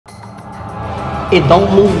It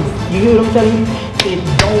don't move. You hear what I'm telling you?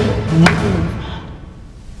 It don't move.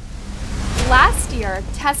 Last year,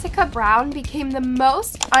 Tessica Brown became the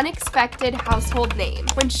most unexpected household name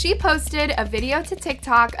when she posted a video to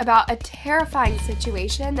TikTok about a terrifying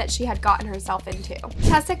situation that she had gotten herself into.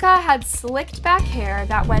 Tessica had slicked back hair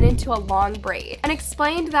that went into a long braid and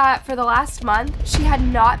explained that for the last month, she had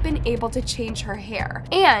not been able to change her hair,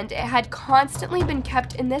 and it had constantly been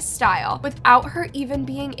kept in this style without her even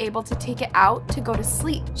being able to take it out to go to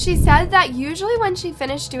sleep. She said that usually when she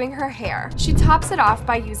finished doing her hair, she tops it off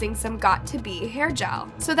by using some Got2b hair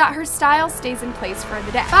gel so that her style stays in place for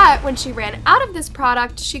the day. But when she ran out of this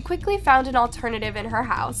product, she quickly found an alternative in her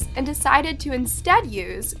house and decided to instead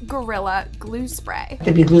use Gorilla Glue Spray.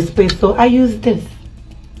 To be glue spray, so I use this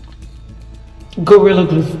Gorilla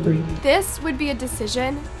Glue Spray. This would be a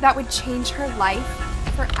decision that would change her life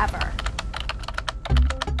forever.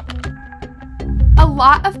 A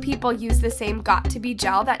lot of people use the same Got2b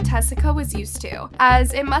gel that Tessica was used to,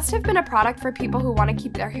 as it must have been a product for people who want to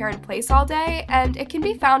keep their hair in place all day, and it can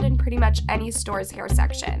be found in pretty much any store's hair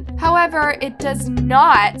section. However, it does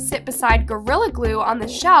not sit beside Gorilla Glue on the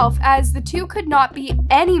shelf, as the two could not be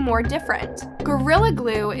any more different. Gorilla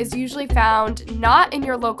Glue is usually found not in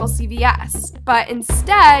your local CVS, but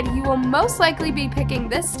instead you will most likely be picking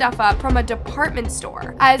this stuff up from a department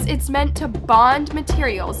store, as it's meant to bond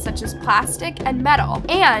materials such as plastic and metal,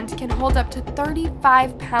 and can hold up to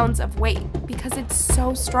 35 pounds of weight because it's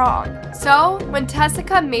so strong. So when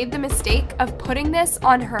Tessica made the mistake of putting this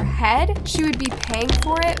on her head, she would be paying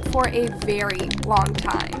for it for a very long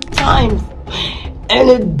time. And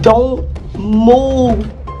it don't move.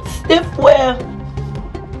 Stiff wear.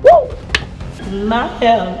 Woo! My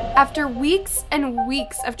hair. After weeks and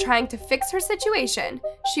weeks of trying to fix her situation,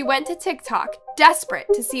 she went to TikTok, desperate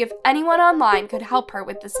to see if anyone online could help her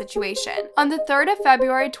with the situation. On the 3rd of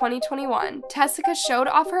February 2021, Tessica showed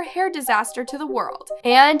off her hair disaster to the world,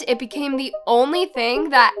 and it became the only thing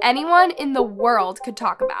that anyone in the world could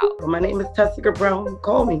talk about. My name is Tessica Brown.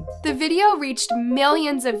 Call me. The video reached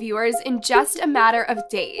millions of viewers in just a matter of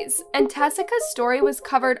days, and Tessica's story was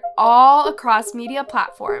covered all across media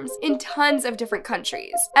platforms in tons of different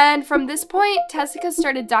countries. And from this point, Tessica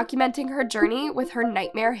started documenting her journey with her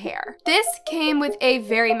nightmare hair. This came with a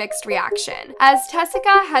very mixed reaction, as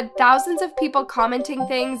Tessica had thousands of people commenting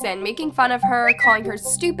things and making fun of her, calling her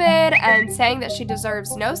stupid, and saying that she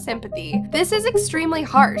deserves no sympathy. This is extremely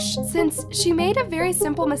harsh, since she made a very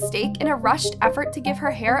simple mistake in a rushed effort to give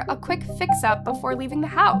her hair a quick fix-up before leaving the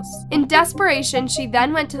house. In desperation, she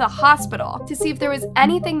then went to the hospital to see if there was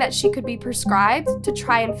anything that she could be prescribed to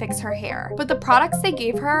try and fix her hair. But the products they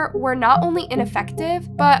gave her were not only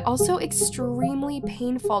ineffective, but also extremely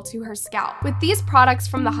painful to her scalp. With these products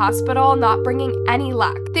from the hospital not bringing any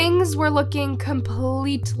luck, things were looking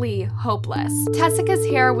completely hopeless. Tessica's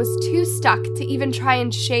hair was too stuck to even try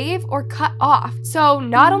and shave or cut off. So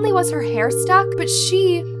not only was her hair stuck, but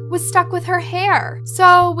she was stuck with her hair.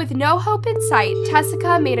 So with no hope in sight,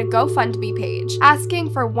 Tessica made a GoFundMe page asking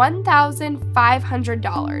for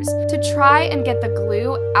 $1,500 to try and get the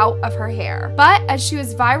glue out of her hair. But as she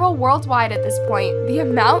was viral worldwide at this point, the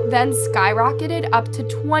amount then skyrocketed up to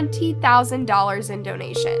 $20,000 in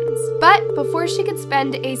donations. But before she could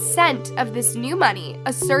spend a cent of this new money,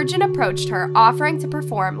 a surgeon approached her offering to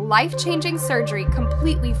perform life-changing surgery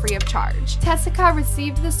completely free of charge. Tessica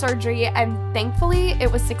received the surgery, and thankfully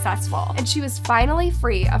it was successful, and she was finally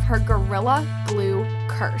free of her Gorilla Glue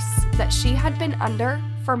curse that she had been under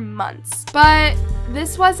for months. But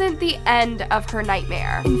this wasn't the end of her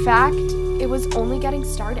nightmare. In fact, it was only getting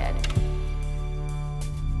started.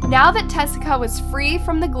 Now that Tessica was free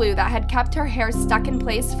from the glue that had kept her hair stuck in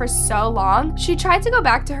place for so long, she tried to go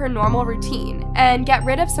back to her normal routine and get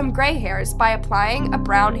rid of some gray hairs by applying a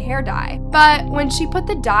brown hair dye. But when she put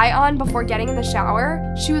the dye on before getting in the shower,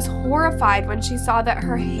 she was horrified when she saw that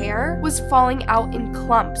her hair was falling out in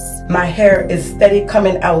clumps. My hair is steady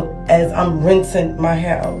coming out as I'm rinsing my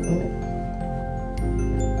hair out.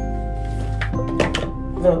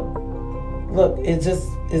 Look, it's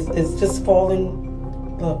just falling.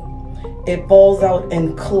 Look, it falls out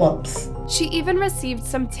in clumps. She even received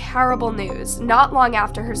some terrible news not long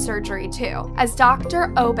after her surgery too, as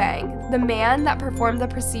Dr. Obang, the man that performed the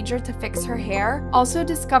procedure to fix her hair, also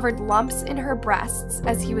discovered lumps in her breasts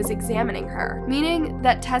as he was examining her, meaning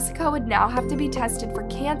that Tessica would now have to be tested for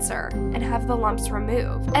cancer and have the lumps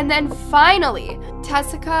removed. And then finally,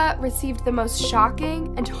 Tessica received the most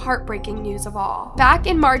shocking and heartbreaking news of all. Back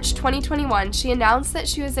in March 2021, she announced that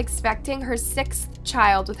she was expecting her 6th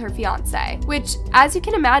child with her fiance, which, as you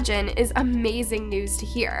can imagine, is amazing news to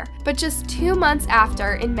hear. But just 2 months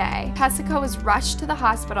after, in May, Tessica was rushed to the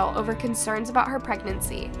hospital over concerns about her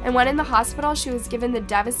pregnancy. And when in the hospital, she was given the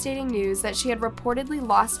devastating news that she had reportedly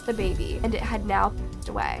lost the baby and it had now passed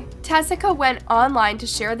away. Tessica went online to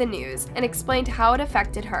share the news and explained how it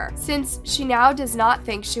affected her, since she now does not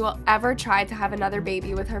think she will ever try to have another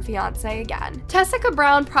baby with her fiance again. Tessica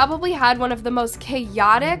Brown probably had one of the most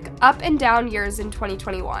chaotic up and down years in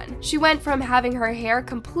 2021. She went from having her hair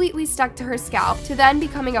completely stuck to her scalp to then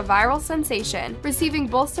becoming a viral sensation, receiving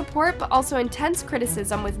both support but also intense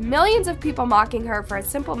criticism, with millions of people mocking her for a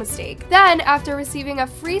simple mistake. Then, after receiving a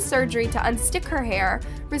free surgery to unstick her hair,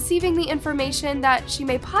 receiving the information that she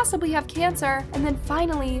may possibly have cancer, and then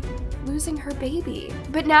finally losing her baby.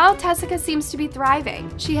 But now Tessica seems to be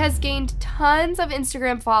thriving. She has gained tons of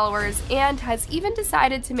Instagram followers and has even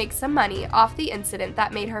decided to make some money off the incident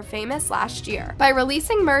that made her famous last year by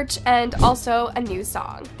releasing merch and also a new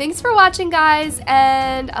song. Thanks for watching, guys,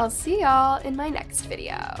 and I'll see y'all in my next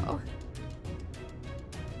video.